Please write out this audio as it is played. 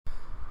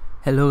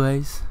Hello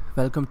guys,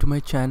 welcome to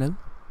my channel.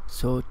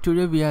 So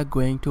today we are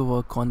going to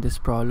work on this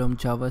problem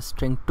Java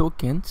string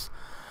tokens,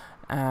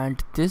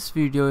 and this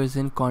video is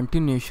in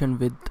continuation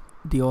with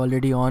the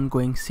already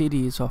ongoing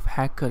series of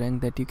HackerRank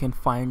that you can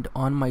find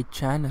on my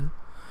channel.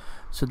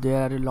 So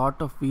there are a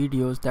lot of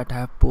videos that I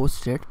have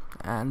posted,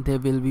 and there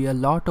will be a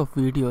lot of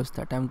videos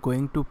that I'm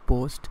going to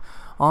post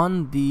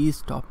on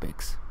these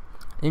topics.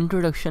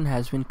 Introduction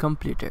has been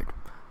completed,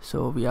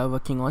 so we are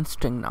working on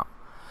string now.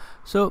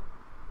 So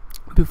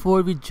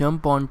before we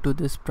jump on to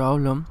this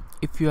problem,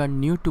 if you are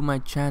new to my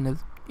channel,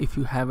 if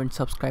you haven't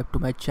subscribed to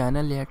my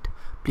channel yet,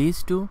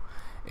 please do.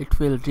 It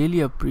will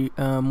really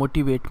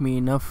motivate me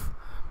enough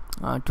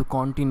to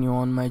continue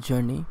on my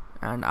journey,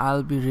 and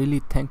I'll be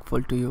really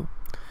thankful to you.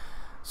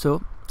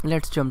 So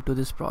let's jump to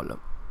this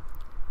problem.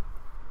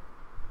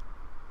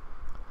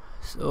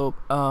 So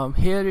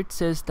here it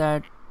says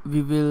that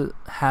we will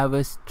have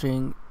a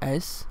string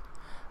s,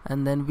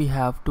 and then we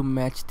have to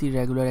match the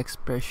regular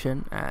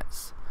expression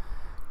as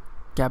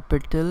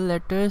capital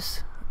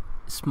letters,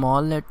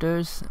 small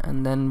letters,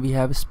 and then we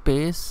have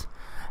space,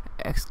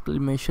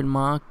 exclamation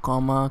mark,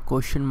 comma,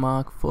 question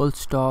mark, full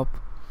stop,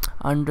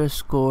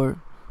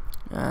 underscore,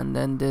 and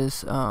then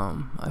this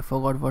I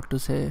forgot what to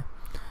say,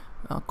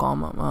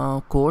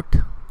 comma, quote,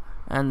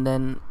 and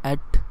then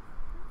at,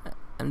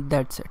 and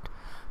that's it.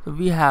 So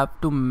we have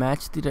to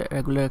match the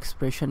regular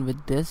expression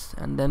with this,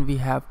 and then we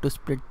have to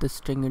split the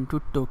string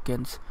into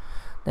tokens.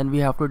 Then we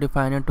have to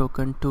define a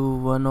token to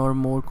one or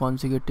more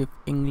consecutive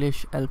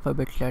English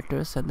alphabet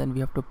letters, and then we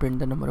have to print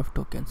the number of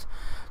tokens.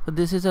 So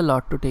this is a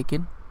lot to take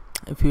in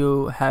if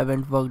you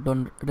haven't worked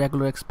on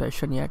regular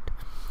expression yet,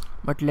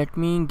 but let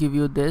me give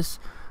you this.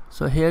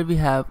 So here we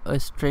have a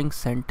string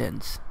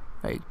sentence,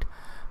 right?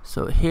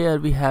 So here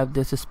we have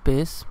this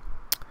space,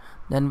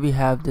 then we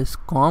have this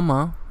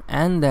comma,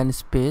 and then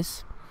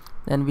space,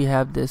 then we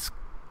have this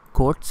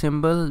quote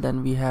symbol,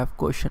 then we have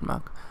question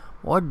mark.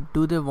 What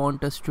do they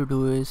want us to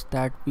do is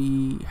that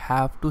we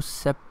have to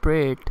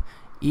separate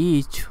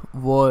each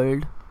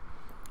word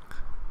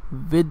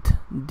with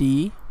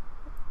the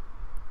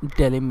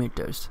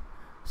delimiters.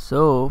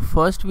 So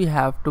first we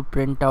have to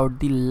print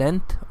out the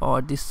length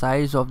or the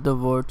size of the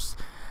words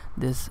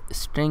this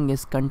string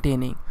is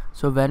containing.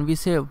 So when we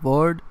say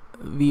word,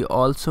 we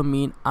also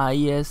mean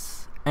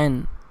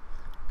ISN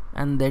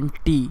and then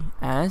T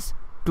as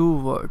two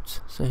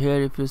words. So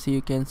here if you see,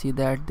 you can see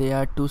that they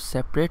are two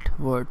separate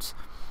words.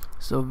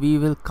 So we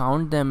will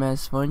count them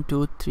as 1,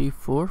 2, 3,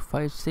 4,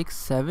 5, 6,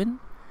 7,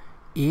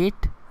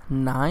 8,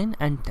 9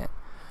 and 10.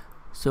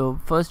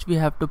 So first we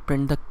have to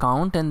print the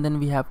count, and then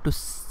we have to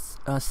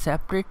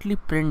separately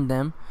print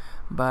them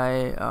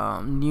by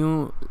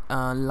new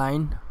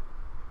line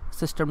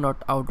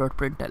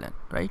system.out.println,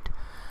 right?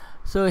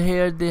 So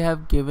here they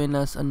have given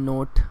us a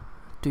note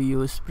to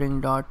use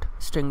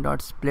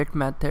string.split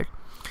method.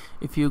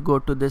 If you go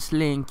to this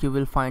link, you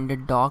will find a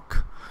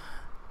doc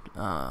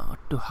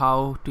to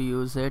how to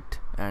use it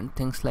and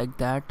things like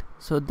that.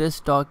 So this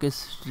doc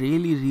is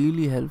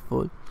really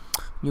helpful.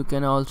 You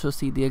can also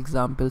see the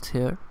examples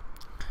here,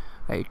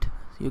 right?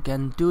 You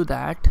can do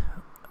that,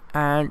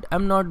 and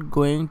I'm not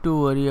going to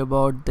worry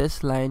about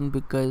this line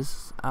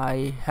because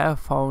I have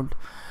found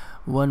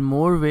one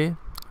more way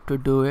to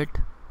do it.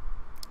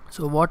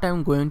 So what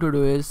I'm going to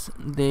do is,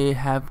 they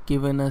have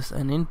given us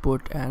an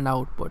input and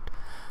output.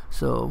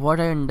 So what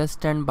I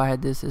understand by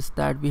this is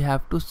that we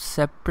have to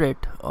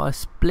separate or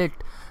split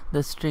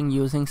the string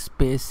using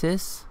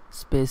spaces,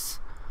 space,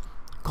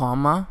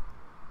 comma,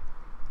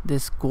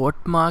 this quote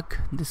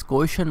mark, this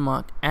question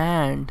mark,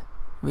 and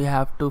we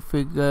have to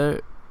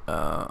figure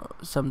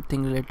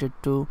something related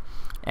to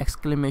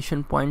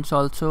exclamation points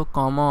also,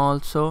 comma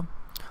also.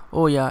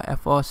 Oh yeah,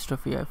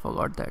 apostrophe, I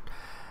forgot that.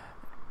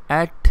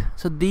 At,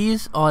 so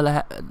these all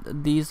I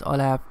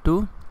have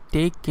to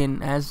take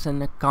in as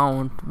an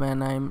account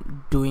when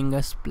I'm doing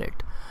a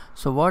split.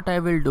 So what I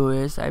will do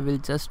is, I will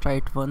just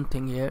write one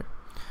thing here.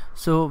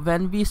 So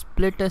when we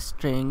split a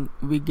string,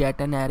 we get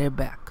an array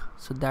back.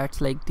 So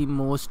that's like the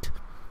most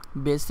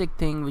basic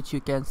thing which you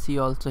can see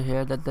also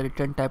here, that the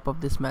return type of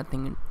this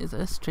method is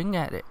a string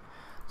array.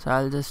 So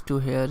I'll just do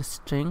here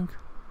string,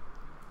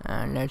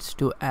 and let's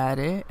do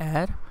array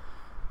air.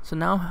 So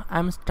now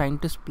I'm trying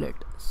to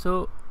split,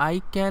 so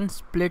I can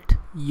split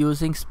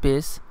using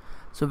space.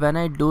 So when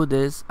I do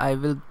this, I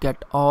will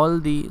get all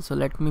the, so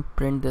let me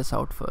print this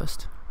out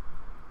first.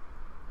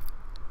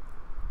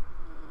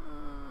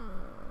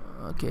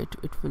 Okay,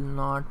 it will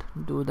not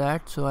do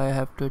that, so I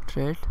have to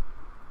iterate.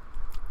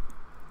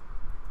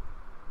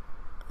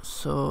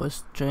 So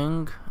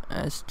string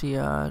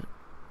str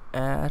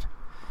air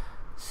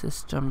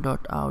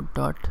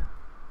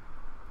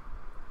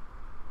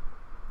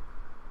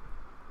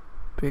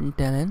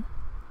system.out.println,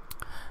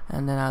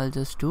 and then I'll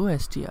just do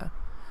str.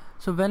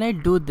 So when I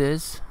do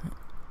this,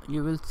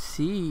 you will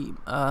see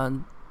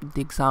the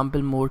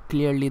example more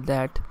clearly,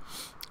 that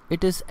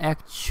it is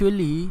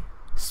actually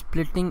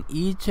splitting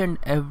each and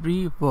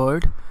every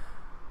word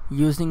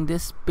using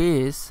this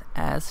space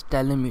as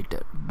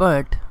delimiter,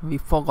 but we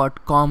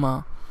forgot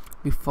comma,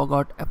 we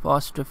forgot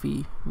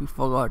apostrophe, we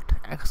forgot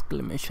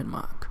exclamation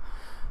mark.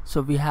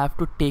 So we have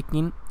to take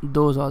in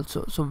those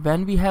also. So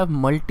when we have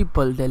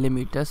multiple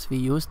delimiters, we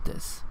use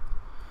this.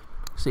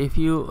 So if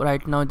you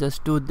right now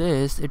just do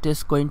this, it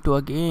is going to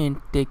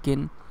again take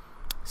in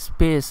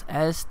space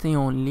as the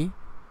only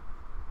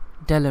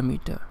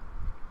delimiter.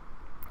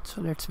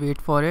 So let's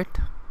wait for it.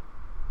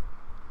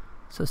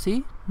 So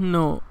see,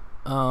 no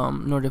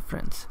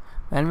difference.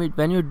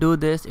 When you do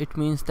this, it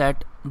means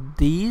that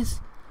these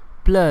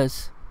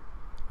plus,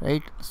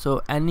 right,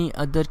 so any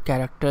other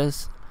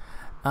characters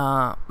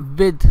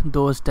with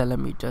those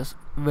delimiters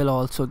will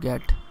also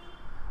get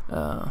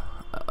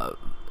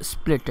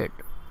splitted.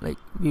 Like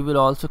we will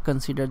also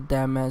consider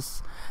them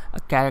as a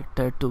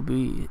character to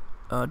be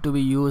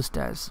used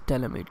as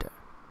delimiter.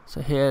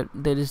 So here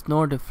there is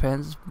no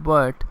difference,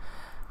 but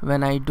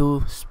when I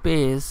do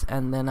space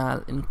and then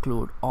I'll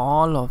include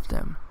all of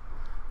them,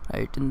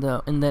 right, in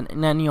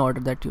any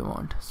order that you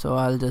want. So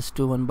I'll just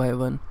do one by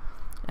one.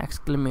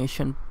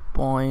 Exclamation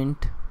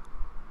point,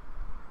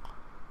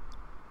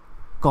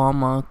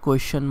 comma,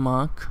 question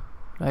mark,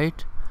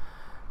 right,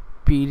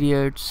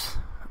 periods,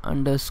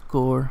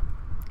 underscore,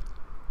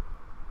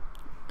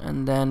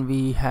 and then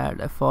we had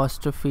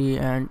apostrophe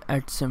and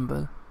 @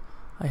 symbol.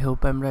 I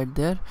hope I'm right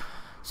there.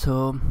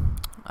 So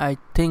I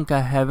think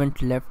I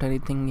haven't left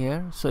anything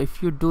here. So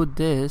if you do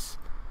this,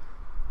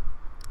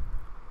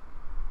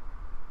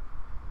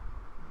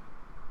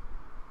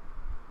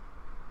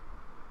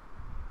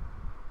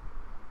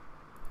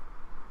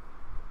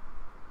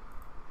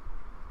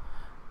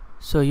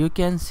 so you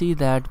can see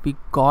that we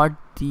got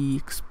the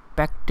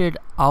expected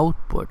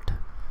output,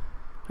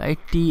 right?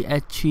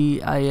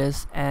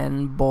 THEIS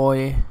and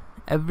boy,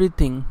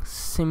 everything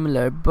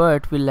similar,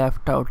 but we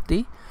left out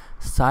the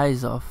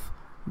size of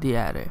the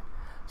array.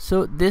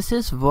 So this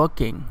is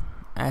working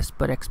as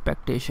per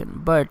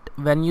expectation. But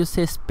when you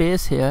say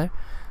space here,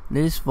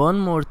 there is one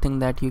more thing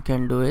that you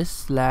can do,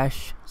 is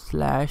 //s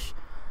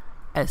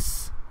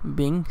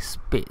being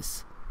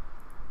space.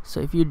 So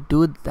if you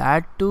do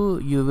that too,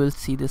 you will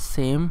see the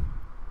same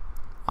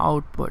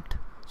output.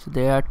 So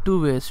there are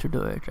two ways to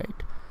do it,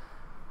 right?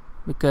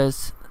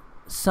 Because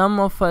some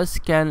of us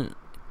can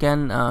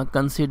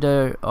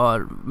consider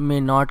or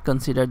may not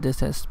consider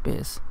this as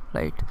space,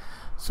 right?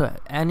 So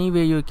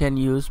anyway you can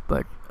use,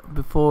 but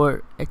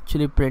before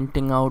actually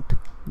printing out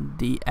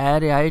the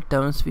array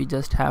items, we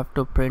just have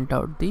to print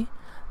out the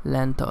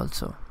length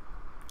also.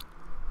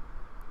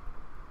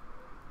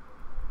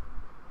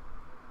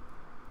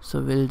 So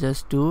we'll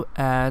just do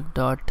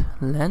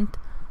add.length,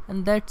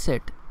 and that's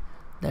it.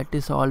 That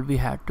is all we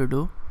had to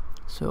do.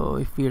 So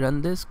if we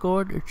run this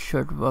code, it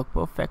should work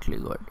perfectly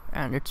good,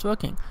 and it's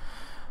working.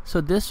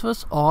 So this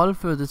was all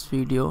for this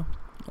video.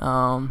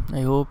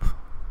 I hope,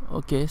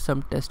 okay,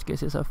 some test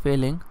cases are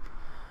failing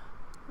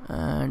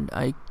and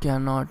I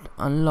cannot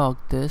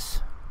unlock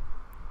this.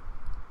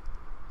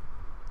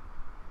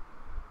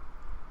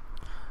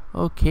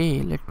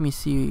 Okay, let me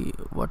see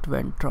what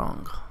went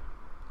wrong.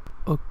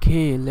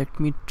 Okay, let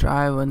me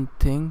try one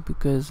thing,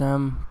 because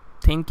I'm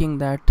thinking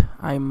that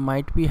I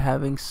might be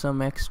having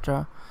some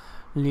extra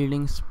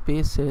leading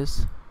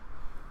spaces.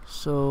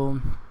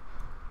 So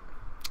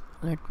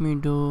let me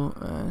do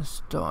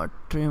start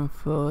trim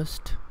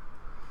first.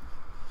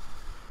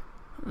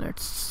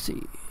 Let's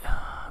see,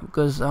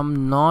 because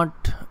I'm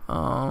not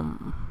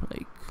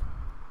like,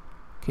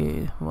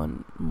 okay,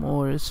 one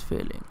more is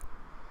failing.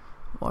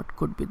 What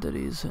could be the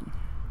reason?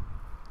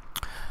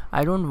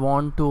 I don't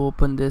want to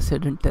open this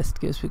hidden test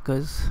case,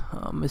 because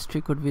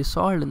mystery could be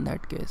solved in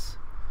that case.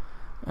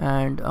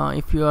 And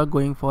if you are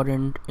going for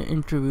an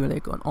interview,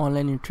 like an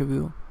online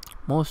interview,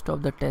 most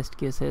of the test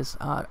cases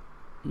are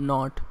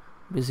not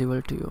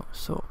visible to you.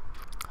 So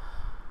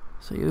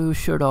you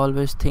should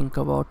always think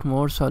about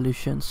more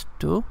solutions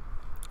to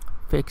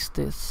fix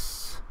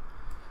this.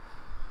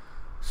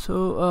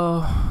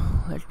 So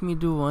let me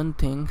do one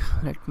thing.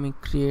 Let me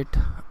create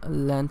a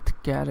length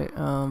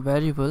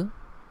variable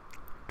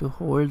to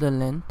hold the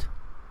length,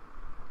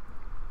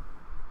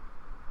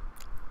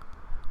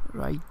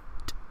 right,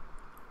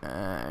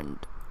 and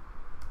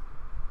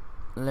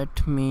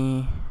let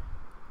me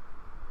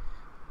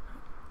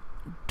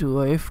do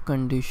a if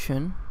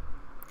condition.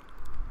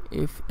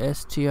 If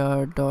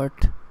str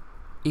dot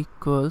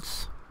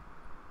equals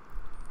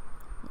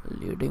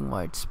leading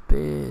white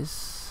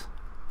space,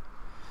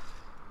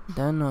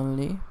 then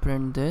only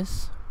print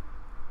this.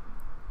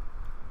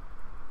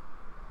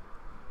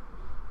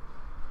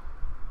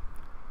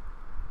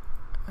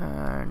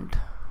 And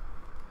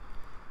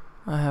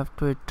I have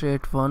to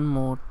iterate one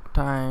more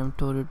time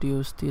to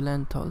reduce the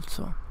length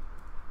also.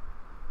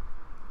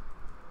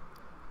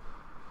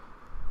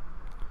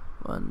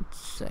 One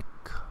sec.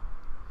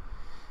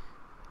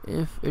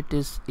 If it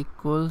is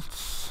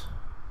equals,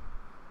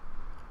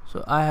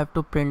 so I have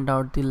to print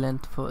out the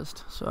length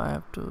first, so I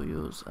have to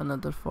use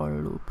another for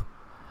loop.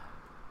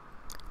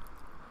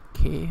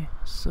 Okay,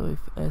 so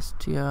if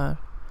str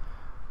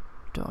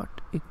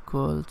dot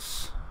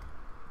equals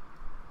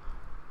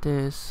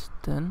this,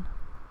 then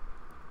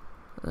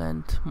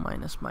length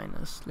minus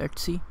minus.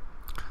 Let's see.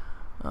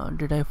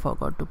 Did I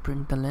forgot to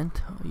print the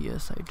length? Oh,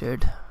 yes, I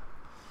did.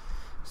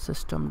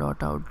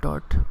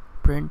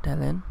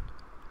 System.out.println,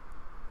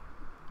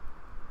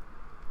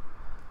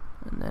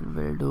 and then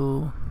we'll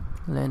do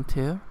length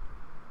here.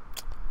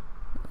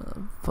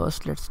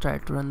 First let's try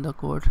to run the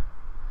code.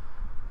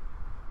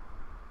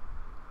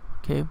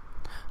 Okay,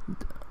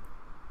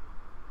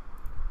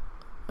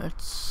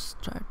 let's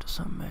try to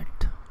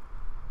submit.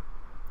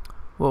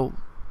 Whoa.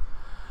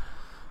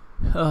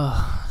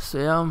 So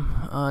yeah,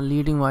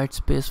 leading white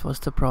space was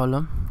the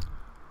problem.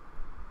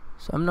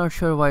 So I'm not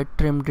sure why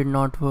trim did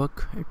not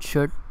work. It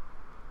should,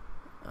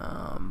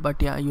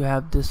 but yeah, you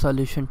have this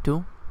solution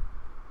too.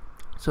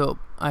 So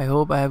I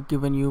hope I have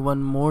given you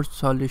one more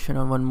solution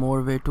or one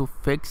more way to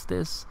fix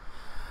this.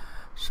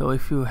 So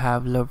if you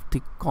have loved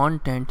the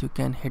content, you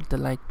can hit the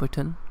like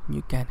button,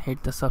 you can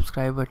hit the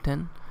subscribe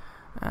button,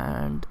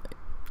 and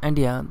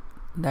yeah,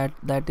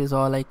 that is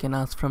all I can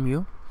ask from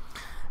you.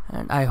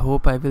 And I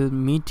hope I will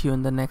meet you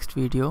in the next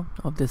video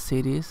of this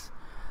series.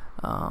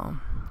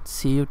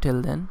 See you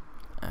till then,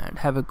 and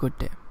have a good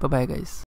day. Bye bye guys.